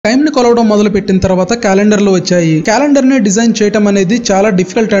కొలవడం మొదలు పెట్టిన తర్వాత క్యాలెండర్లు వచ్చాయి. క్యాలెండర్ ని డిజైన్ చేయడం అనేది చాలా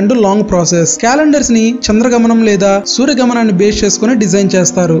difficult and long process. Calendars ని చంద్రగమనం లేదా సూర్యగమనాన్ని బేస్ చేసుకుని డిజైన్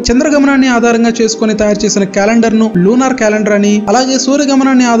చేస్తారు. చంద్రగమనాన్ని ఆధారంగా చేసుకుని తయారు చేసిన క్యాలెండర్ ను లూనార్ క్యాలెండర్ అని, అలాగే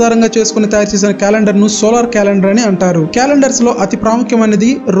సూర్యగమనాన్ని ఆధారంగా చేసుకుని తయారు చేసిన క్యాలెండర్ ను సోలార్ క్యాలెండర్ అని అంటారు. క్యాలెండర్స్ లో అతి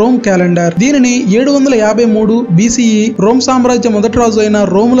ప్రాముఖ్యమైనది రోమ్ క్యాలెండర్. దీనిని 753 BCE రోమ్ సామ్రాజ్య మొదటి రాజు అయిన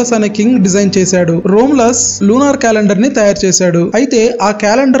రోములస్ అనే కింగ్ డిజైన్ చేశాడు. రోములస్ లూనార్ క్యాలెండర్ ని తయారు చేశాడు. అయితే ఆ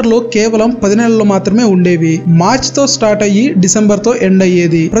క్యాలెండర్ లో కేవలం 10 నెలలు మాత్రమే ఉండేవి. మార్చ్ తో స్టార్ట్ అయ్యి డిసెంబర్ తో ఎండ్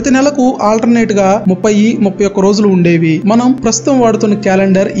అయ్యేది. ప్రతి నెలకు ఆల్టర్నేట్ గా 30-31 రోజులు ఉండేవి. మనం ప్రస్తుతం వాడుతున్న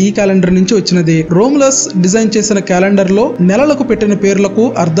క్యాలెండర్ ఈ క్యాలెండర్ నుంచి వచ్చినది. రోములస్ డిజైన్ చేసిన క్యాలెండర్ లో నెలలకు పెట్టిన పేర్లకు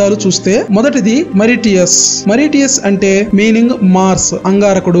అర్థాలు చూస్తే, మొదటిది మరిటియస్. మరిటియస్ అంటే మీనింగ్ మార్స్,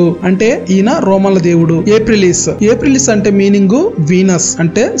 అంగారకుడు, అంటే ఈయన రోమన్ల దేవుడు. ఏప్రిలిస్ అంటే మీనింగ్ వీనస్,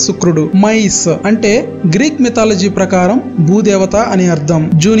 అంటే శుక్రుడు. మైస్ అంటే గ్రీక్ మిథాలజీ ప్రకారం భూదేవత అని అర్థం.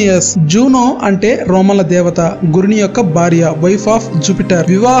 జూనో అంటే రోమన్ల దేవత, గురుని యొక్క భార్య, వైఫ్ ఆఫ్ జూపిటర్,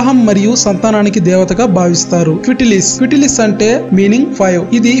 వివాహం మరియు సంతానానికి దేవతగా భావిస్తారు. క్విటిలిస్ అంటే మీనింగ్ 5,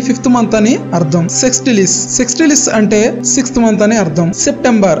 ఇది 5th మంత్ అని అర్థం. సెక్స్టిలిస్ అంటే 6th మంత్ అని అర్థం.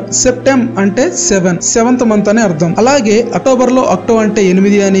 సెప్టెం అంటే 7th మంత్ అని అర్థం. అలాగే అక్టోబర్ లో అక్టో అంటే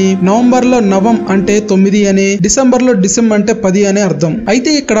 8 అని, నవంబర్ లో నవం అంటే 9 అని, డిసెంబర్ లో డిసెం అంటే 10 అని అర్థం. అయితే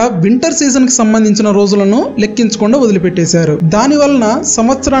ఇక్కడ వింటర్ సీజన్ కి సంబంధించిన రోజులను లెక్కించకుండా వదిలిపెట్టేశారు. దాని వలన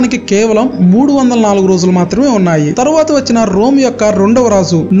సంవత్సరానికి కేవలం 304 రోజులు మాత్రమే ఉన్నాయి. తరువాత వచ్చిన రోమ్ యొక్క రెండవ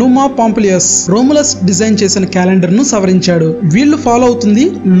రాజు నూమా పాంపిలియస్ రోములస్ డిజైన్ చేసిన క్యాలెండర్ ను సవరించాడు. వీళ్ళు ఫాలో అవుతుంది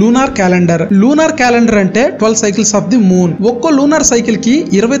లూనార్ క్యాలెండర్. లూనార్ క్యాలెండర్ అంటే 12 సైకిల్స్ ఆఫ్ ది మూన్. ఒక్కో లూనార్ సైకిల్ కి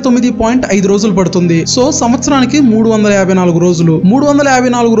 29.5 రోజులు పడుతుంది. సో సంవత్సరానికి 354 రోజులు.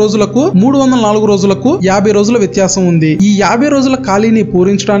 354 రోజులకు 304 రోజులకు 50 రోజుల వ్యత్యాసం ఉంది. ఈ 50 రోజుల ఖాళీని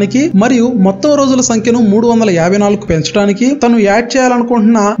పూరించడానికి మరియు మొత్తం రోజుల సంఖ్యను 354కు పెంచడానికి తను యాడ్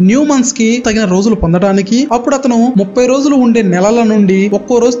చేయాలనుకుంటున్న న్యూ మంత్స్ కి తగిన రోజులు పొందడానికి అప్పుడు అతను 30 రోజులు ఉండే నెలల నుండి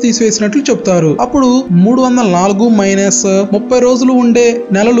ఒక్కో రోజు తీసివేసినట్లు చెప్తారు. అప్పుడు 304 మైనస్ 30 రోజులు ఉండే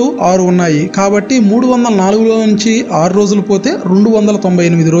నెలలు 6 ఉన్నాయి. కాబట్టి 304లో నుంచి 6 రోజులు పోతే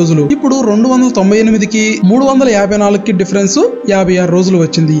 298 రోజులు. ఇప్పుడు 298కి 354కి డిఫరెన్స్ 56 రోజులు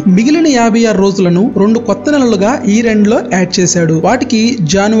వచ్చింది. మిగిలిన 56 రోజులను 2 కొత్త నెలలుగా ఈ రెండులో యాడ్ చేశాడు. వాటికి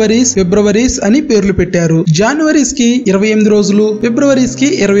జనవరీస్, ఫిబ్రవరీస్ అని పేర్లు పెట్టారు. జనవరీస్ కి 28 రోజులు, ఫిబ్రవరీస్ కి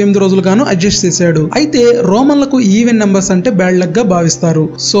 28 రోజులు గాను అడ్జస్ట్ చేశాడు. అయితే రోమన్లకు ఈవెన్ నెంబర్స్ అంటే బ్యాడ్ లక్ గా భావిస్తారు.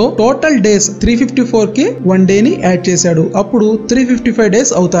 సో టోటల్ డేస్ 354 కి 1 డే ని యాడ్ చేశాడు. అప్పుడు 355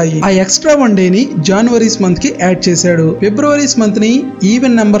 డేస్ అవుతాయి. ఆ ఎక్స్ట్రా 1 డే ని జనవరీస్ మంత్ కి యాడ్ చేశాడు. ఫిబ్రవరీస్ మంత్ ని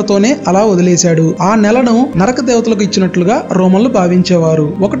ఈవెన్ నెంబర్ తోనే అలా వదిలేశాడు. ఆ నెలను నరక దేవతలకు ఇచ్చినట్లుగా రోమన్లు భావించేవారు.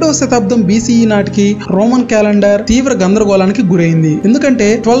 1వ శతాబ్దం BCE నాటికి రోమన్ క్యాలెండర్ తీవ్ర గందరగోళానికి గురైంది. ఎందుకంటే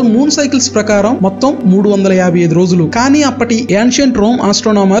 12 మూన్ సైకిల్స్ ప్రకారం మొత్తం 355 రోజులు. కానీ అప్పటి ఏన్షియంట్ రోమ్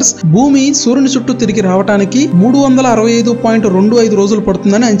ఆస్ట్రోనామర్స్ భూమి సూర్యుని చుట్టూ తిరిగి రావడానికి 365.25 రోజులు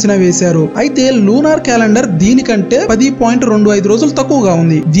పడుతుందని అంచనా వేశారు. అయితే లూనార్ క్యాలెండర్ దీనికంటే 10.25 రోజులు తక్కువగా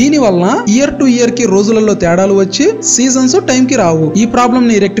ఉంది. దీని వలన ఇయర్ టు ఇయర్ కి రోజులలో తేడాలు వచ్చి సీజన్స్ టైం కి రావు. ఈ ప్రాబ్లం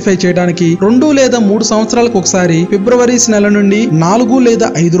ని రెక్టిఫై చేయడానికి 2 లేదా 3 సంవత్సరాలకు ఒకసారి ఫిబ్రవరీస్ నెల నుండి 4 లేదా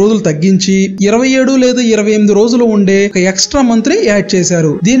 5 రోజులు తగ్గించి 27 లేదా 28 రోజులు ఉండే ఒక ఎక్స్ట్రా మంత్ ని యాడ్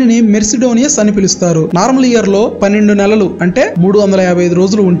చేశారు. దీనిని మెర్సిడోనియస్ అని పిలుస్తారు. నార్మల్ ఇయర్ లో 12 నెలలు అంటే 355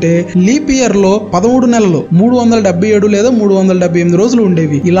 రోజులు ఉంటే లీప్ ఇయర్ లో 13 నెలలు 377 లేదా 378 రోజులు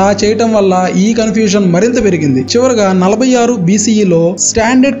ఉండేవి. ఇలా చేయటం వల్ల ఈ కన్ఫ్యూజన్ మరింత పెరిగింది. చివరగా 46 BCE లో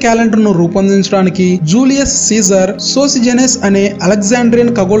స్టాండర్డ్ క్యాలెండర్ ను రూపొందించడానికి జూలియస్ సీజర్ సోసిజెనెస్ అనే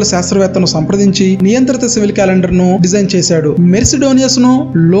అలెగ్జాండ్రియన్ ఖగోళ శాస్త్రవేత్తను సంప్రదించి నియంత్రిత సివిల్ క్యాలెండర్ ను డిజైన్ చేశాడు. మెర్సిడోనియస్ ను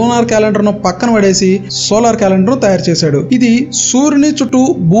లూనార్ క్యాలెండర్ ను పక్కన పడేసి సోలార్ క్యాలెండర్ ను తయారు చేశాడు. ఇది సూర్యుని చుట్టూ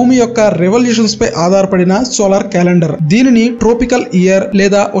భూమి యొక్క రెవల్యూషన్స్ పై ఆధారపడిన సోలార్ క్యాలెండర్. దీనిని ట్రోపికల్ ఇయర్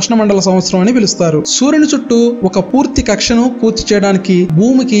లేదా ఉష్ణమండల సంవత్సరం అని పిలుస్తారు. సూర్యుని చుట్టూ ఒక పూర్తి కక్షను పూర్తి చేయడానికి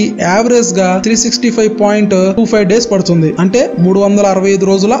భూమికి యావరేజ్ గా 365.25 డేస్ పడుతుంది. అంటే 365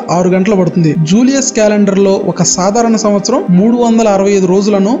 రోజుల 6 గంటలు పడుతుంది. జూలియస్ క్యాలెండర్ లో ఒక సాధారణ సంవత్సరం 365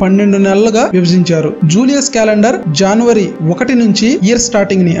 రోజులను 12 నెలలుగా విభజించారు. జూలియస్ క్యాలెండర్ జనవరి 1 నుంచి ఇయర్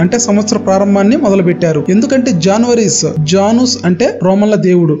స్టార్టింగ్ ని అంటే సంవత్సర ప్రారంభాన్ని మొదలు పెట్టారు. ఎందుకంటే జానుస్ అంటే రోమన్ల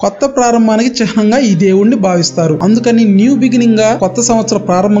దేవుడు. కొత్త ప్రారంభానికి చిహ్నంగా ఈ దేవుడిని భావిస్తారు. అందుకని న్యూ బిగినింగ్ గా కొత్త సంవత్సర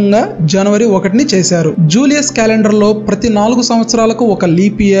ప్రారంభంగా జనవరి 1ని చేశారు. జూలియస్ క్యాలెండర్ లో ప్రతి 4 సంవత్సరాలకు ఒక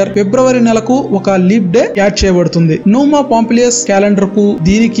లీప్ ఇయర్, ఫిబ్రవరి నెలకు ఒక లీప్ డే యాడ్ చేయబడుతుంది. నూమా పాంపిలియస్ క్యాలెండర్ కు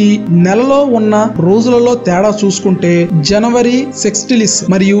దీనికి నెలలో ఉన్న రోజులలో తేడా చూసుకుంటే జనవరి సెక్స్టిలిస్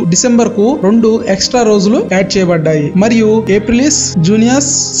మరియు డిసెంబర్ కు 2 ఎక్స్ట్రా రోజులు యాడ్ చేయబడ్డాయి. మరియు ఏప్రిలిస్,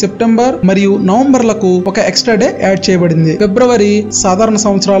 జూనియస్, సెప్టెంబర్ మరియు నవంబర్లకు ఒక ఎక్స్ట్రా డే యాడ్ చేయబడింది. ఫిబ్రవరి సాధారణ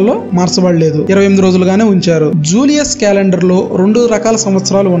సంవత్సరాల్లో మార్చబడలేదు, 28 రోజులుగానే ఉంచారు. జూలియస్ క్యాలెండర్ లో 2 రకాల రకాల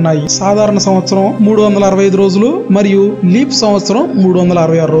సంవత్సరాలు ఉన్నాయి. సాధారణ సంవత్సరం 365 రోజులు మరియు లీప్ సంవత్సరం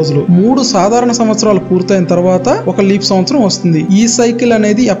 366 రోజులు. 3 సాధారణ సంవత్సరాలు పూర్తయిన తర్వాత ఒక లీప్ సంవత్సరం వస్తుంది. ఈ సైకిల్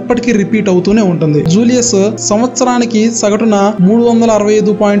అనేది ఎప్పటికీ రిపీట్ అవుతూనే ఉంటుంది. జూలియస్ సంవత్సరానికి సగటున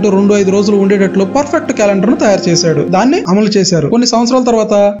 365.25 రోజులు ఉండేటట్లు పర్ఫెక్ట్ క్యాలెండర్ ను తయారు చేశాడు. దాన్ని అమలు చేశారు. కొన్ని సంవత్సరాల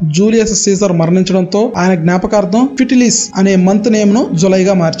తర్వాత జూలియస్ సీజర్ మరణించడంతో ఆయన జ్ఞాపకార్థం ఫిటిలిస్ అనే మంత్ నేమ్ ను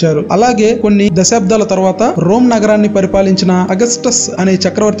జులైగా మార్చారు. అలాగే కొన్ని దశాబ్దాల తర్వాత రోమ్ నగరాన్ని పరిపాలించిన అగస్టస్ అనే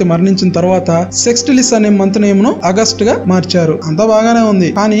చక్రవర్తి మరణించిన తర్వాత సెక్స్టిలిస్ అనే మంత్ నేమ్ ను ఆగస్ట్ గా మార్చారు. అంతా బాగానే ఉంది.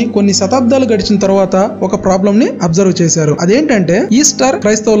 కానీ కొన్ని శతాబ్దాలు గడిచిన తర్వాత ఒక ప్రాబ్లం ని అబ్జర్వ్ చేశారు. అదేంటంటే ఈస్టర్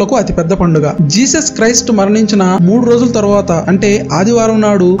క్రైస్తవులకు అతి పెద్ద పండుగ. జీసస్ క్రైస్ట్ మరణించిన 3 రోజుల తర్వాత అంటే ఆదివారం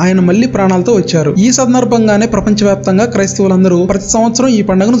నాడు ఆయన మళ్లీ ప్రాణాలతో వచ్చారు. ఈ సందర్భంగానే ప్రపంచవ్యాప్తంగా క్రైస్తవులందరూ ప్రతి సంవత్సరం ఈ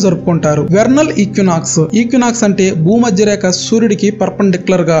పండుగను జరుపుకుంటారు. Vernal equinox. ఈక్వినాక్స్ అంటే భూమధ్య రేఖ సూర్యుడికి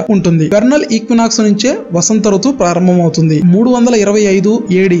పర్పెండిక్యులర్ గా ఉంటుంది. వెర్నల్ ఈక్వినాక్స్ నుంచే వసంత ఋతువు ప్రారంభమవుతుంది. 325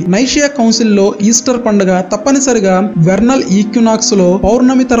 AD నైషియా కౌన్సిల్ లో ఈస్టర్ పండుగ తప్పనిసరిగా వెర్నల్ ఈక్వినాక్స్ లో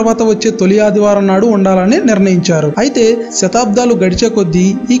పౌర్ణమి తర్వాత వచ్చే తొలి ఆదివారం నాడు ఉండాలని నిర్ణయించారు. అయితే శతాబ్దాలు గడిచే కొద్దీ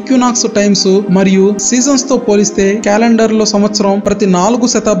ఈక్వినాక్స్ టైమ్స్ మరియు సీజన్స్ తో పోలిస్తే క్యాలెండర్ లో సంవత్సరం ప్రతి 4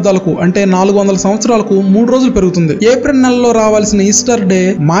 శతాబ్దాలకు అంటే 400 సంవత్సరాలకు 3 రోజులు పెరుగుతుంది. ఏప్రిల్ నెలలో రావాల్సిన ఈస్టర్ డే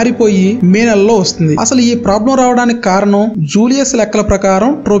మారిపోయి మే నెలలో వస్తుంది. అసలు ఈ ప్రాబ్లం రావడానికి కారణం జూలియస్ లెక్కల ప్రకారం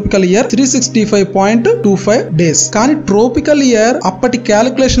ట్రోపికల్ ఇయర్ 365.25 డేస్. కానీ ట్రోపికల్ ఇయర్ అప్పటి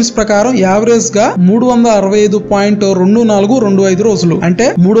క్యాలిక్యులేషన్స్ ప్రకారం యావరేజ్ గా 365.2425 రోజులు అంటే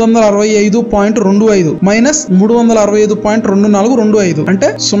 365.25 మైనస్ 365.2425 అంటే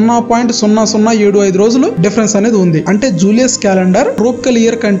 0.0075 రోజులు డిఫరెన్స్ అనేది ఉంది. అంటే జూలియస్ క్యాలెండర్ ట్రోపికల్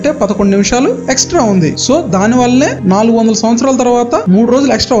ఇయర్ కంటే 11 నిమిషాలు ఎక్స్ట్రా ఉంది. సో దాని వల్లే 400 సంవత్సరాల తర్వాత 3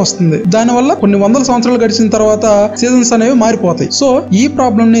 రోజులు ఎక్స్ట్రా వస్తుంది. దాని వల్ల కొన్ని వందల సంవత్సరాలు గడిచిన తర్వాత సీజన్స్ అనేవి మారిపోతాయి. సో ఈ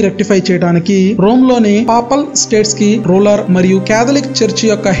ప్రాబ్లం ని రెక్టిఫై చేయడానికి రోమ్ లోని పాపల్ స్టేట్స్ కి రూలర్ మరియు క్యాథలిక్ చర్చ్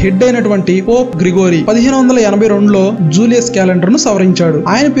యొక్క హెడ్ అయినటువంటి పోప్ గ్రిగోరీ 1582లో జూలియస్ క్యాలెండర్ ను సవరించాడు.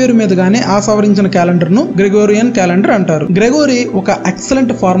 ఆయన పేరు మీదుగానే ఆ సవరించిన క్యాలెండర్ ను గ్రెగోరియన్ క్యాలెండర్ అంటారు. గ్రెగోరీ ఒక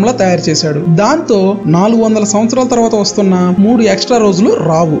ఎక్సలెంట్ ఫార్ములా తయారు చేశాడు. దాంతో 400 సంవత్సరాల తర్వాత వస్తున్న 3 ఎక్స్ట్రా రోజులు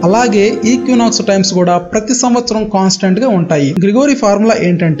రావు. అలాగే ఈక్వినాక్స్ టైమ్స్ కూడా ప్రతి సంవత్సరం కాన్స్టెంట్ గా ఉంటాయి. గ్రిగోరీ ఫార్ములా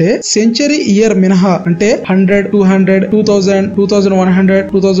ఏంటంటే సెంచరీ ఇయర్ మినహా అంటే 100, 200, 2000, 2100,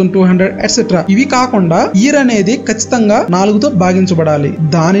 2200 ఎట్సెట్రా ఇవి కాకుండా ఇయర్ అనేది ఖచ్చితంగా 4తో భాగించబడాలి.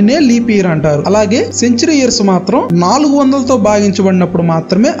 దానినే లీప్ ఇయర్ అంటారు. అలాగే సెంచరీ ఇయర్స్ మాత్రం 400తో భాగించబడినప్పుడు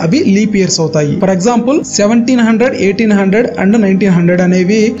మాత్రమే అవి లీప్ ఇయర్స్ అవుతాయి. ఫర్ ఎగ్జాంపుల్ 1700, 1800 అండ్ 1900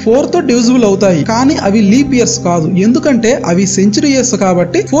 అనేవి 4తో డివిజిబుల్ అవుతాయి. కానీ అవి లీప్ ఇయర్స్ కాదు. ఎందుకంటే అవి సెంచరీ ఇయర్స్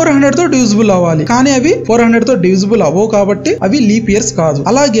కాబట్టి 400 తో డివిజిబుల్ అవ్వాలి. కానీ అవి 400 తో డివిజిబుల్ అవ్వవు కాబట్టి అవి లీప్ ఇయర్స్ కాదు.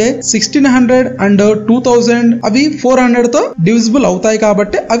 అలాగే 1600 అండ్ 2000 అవి 400 తో డివిజిబుల్ అవుతాయి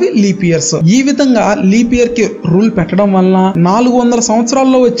కాబట్టి అవి లీప్ ఇయర్స్. ఈ విధంగా లీప్ ఇయర్ కి రూల్ పెట్టడం వలన 400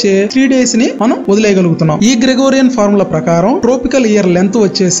 సంవత్సరాల్లో వచ్చే 3 డేస్ ని మనం వదిలేయగలుగుతున్నాం. ఈ గ్రెగోరియన్ ఫార్ములా ప్రకారం ట్రోపికల్ ఇయర్ లెంత్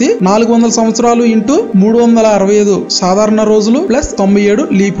వచ్చేసి 400 సంవత్సరాలు ఇంటూ 365 సాధారణ రోజులు ప్లస్ 97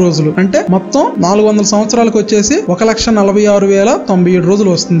 లీప్ రోజులు అంటే మొత్తం 400 సంవత్సరాలకు వచ్చేసి 1,46,097 రోజులు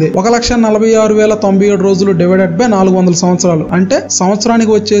వస్తుంది. 1,46,097 రోజులు డివైడెడ్ బై 400 సంవత్సరాలు అంటే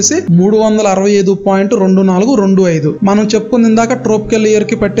సంవత్సరానికి వచ్చేసి 365.2425. మనం చెప్పుకుంది ఇందాక ట్రోపికల్ ఇయర్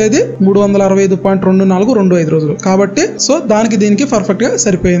కి పట్టేది 365.2425 రోజులు కాబట్టి సో దానికి దీనికి పర్ఫెక్ట్ గా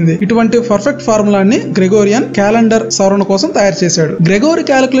సరిపోయింది. ఇటువంటి పర్ఫెక్ట్ ఫార్ములాని గ్రెగోరియన్ క్యాలెండర్ సవరణ కోసం తయారు చేశాడు. గ్రెగోరీ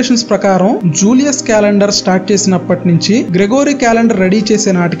క్యాలిక్యులేషన్స్ ప్రకారం జూలియస్ క్యాలెండర్ స్టార్ట్ చేసినప్పటి నుంచి గ్రెగోరీ క్యాలెండర్ రెడీ చేసే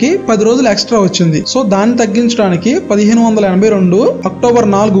నాటికి 10 రోజులు ఎక్స్ట్రా వచ్చింది. సో దాన్ని తగ్గించడానికి 1582 అక్టోబర్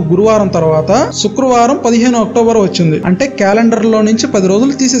 4 గురువారం తర్వాత శుక్రవారం 15 అక్టోబర్ వచ్చింది. అంటే క్యాలెండర్ లో నుంచి 10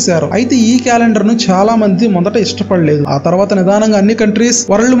 రోజులు తీసేశారు. అయితే ఈ క్యాలెండర్ ను చాలా మంది మొదట ఇష్టపడలేదు. ఆ తర్వాత నిదానంగా అన్ని కంట్రీస్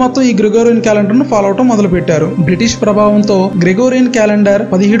వరల్డ్ మొత్తం ఈ గ్రెగోరియన్ క్యాలెండర్ ను ఫాలో అవటం మొదలు పెట్టారు. బ్రిటిష్ ప్రభావంతో గ్రెగోరియన్ క్యాలెండర్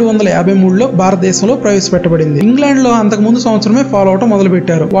 1753లో భారతదేశంలో ప్రవేశపెట్టబడింది. ఇంగ్లాండ్ లో అంతకు ముందు సంవత్సరమే ఫాలో అవటం మొదలు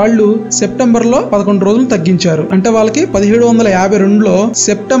పెట్టారు. వాళ్ళు సెప్టెంబర్ లో 11 రోజులు తగ్గించారు. అంటే వాళ్ళకి 1752లో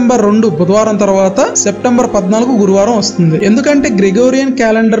సెప్టెంబర్ 2 బుధవారం తర్వాత సెప్టెంబర్ 14 గురువారం వస్తుంది. ఎందుకంటే గ్రెగోరియన్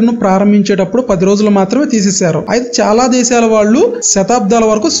క్యాలెండర్ ను ప్రారంభించేటప్పుడు 10 రోజులు మాత్రమే తీసేశారు. అయితే చాలా దేశాల వాళ్ళు శతాబ్దాల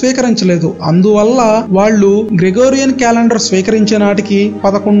వరకు స్వీకరించలేదు. అందువల్ల వాళ్ళు గ్రెగోరియన్ క్యాలెండర్ స్వీకరించే నాటికి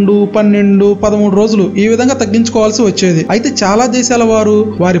 11, 12, 13 రోజులు ఈ విధంగా తగ్గించుకోవాల్సి వచ్చేది. అయితే చాలా దేశాల వారు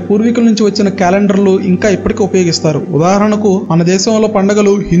వారి పూర్వీకుల నుంచి వచ్చిన క్యాలెండర్లు ఇంకా ఇప్పటికీ ఉపయోగిస్తారు. ఉదాహరణకు మన దేశంలో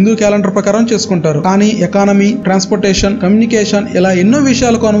పండుగలు హిందూ క్యాలెండర్ ప్రకారం చేసుకుంటారు. కానీ ఎకానమీ, ట్రాన్స్పోర్టేషన్, కమ్యూనికేషన్ ఇలా ఎన్నో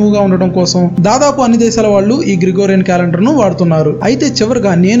విషయాలకు అనువుగా ఉండడం కోసం దాదాపు అన్ని దేశాల వాళ్ళు ఈ గ్రెగోరియన్ క్యాలెండర్ ను వాడుతున్నారు. అయితే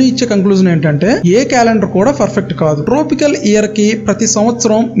చివరిగా నేను ఇచ్చే కంక్లూజన్ ఏంటంటే ఏ క్యాలెండర్ కూడా పర్ఫెక్ట్ కాదు. ట్రోపికల్ ఇయర్ కి ప్రతి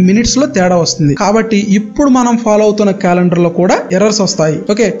సంవత్సరం మినిట్స్ లో తేడా వస్తుంది. కాబట్టి ఇప్పుడు మనం ఫాలో అవుతున్న క్యాలెండర్ లో కూడా ఎర్రర్స్ వస్తాయి.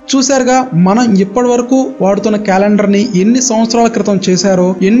 ఓకే, చూసారుగా మనం ఇప్పటి వరకు వాడుతున్న క్యాలెండర్ ని ఎన్ని సంవత్సరాల క్రితం చేశారో,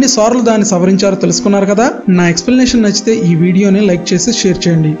 ఎన్నిసార్లు దాన్ని సవరించారో తెలుసుకున్నారు కదా. నా ఎక్స్ప్లెనేషన్ నచ్చితే ఈ వీడియోని లైక్ చేసి షేర్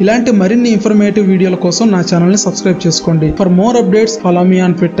చేయండి. ఇలాంటి మరిన్ని ఇన్ఫర్మేటివ్ వీడియోల కోసం నా ఛానల్ ని సబ్స్క్రైబ్ చేసుకోండి. For more updates follow me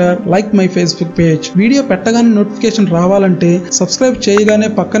on Twitter, like my Facebook page. Video పెట్టగానే నోటిఫికేషన్ రావాలంటే సబ్స్క్రైబ్ చేయగానే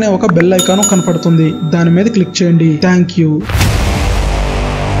పక్కనే ఒక బెల్ ఐకాన్ కనపడుతుంది, దాని మీద క్లిక్ చేయండి. Thank you.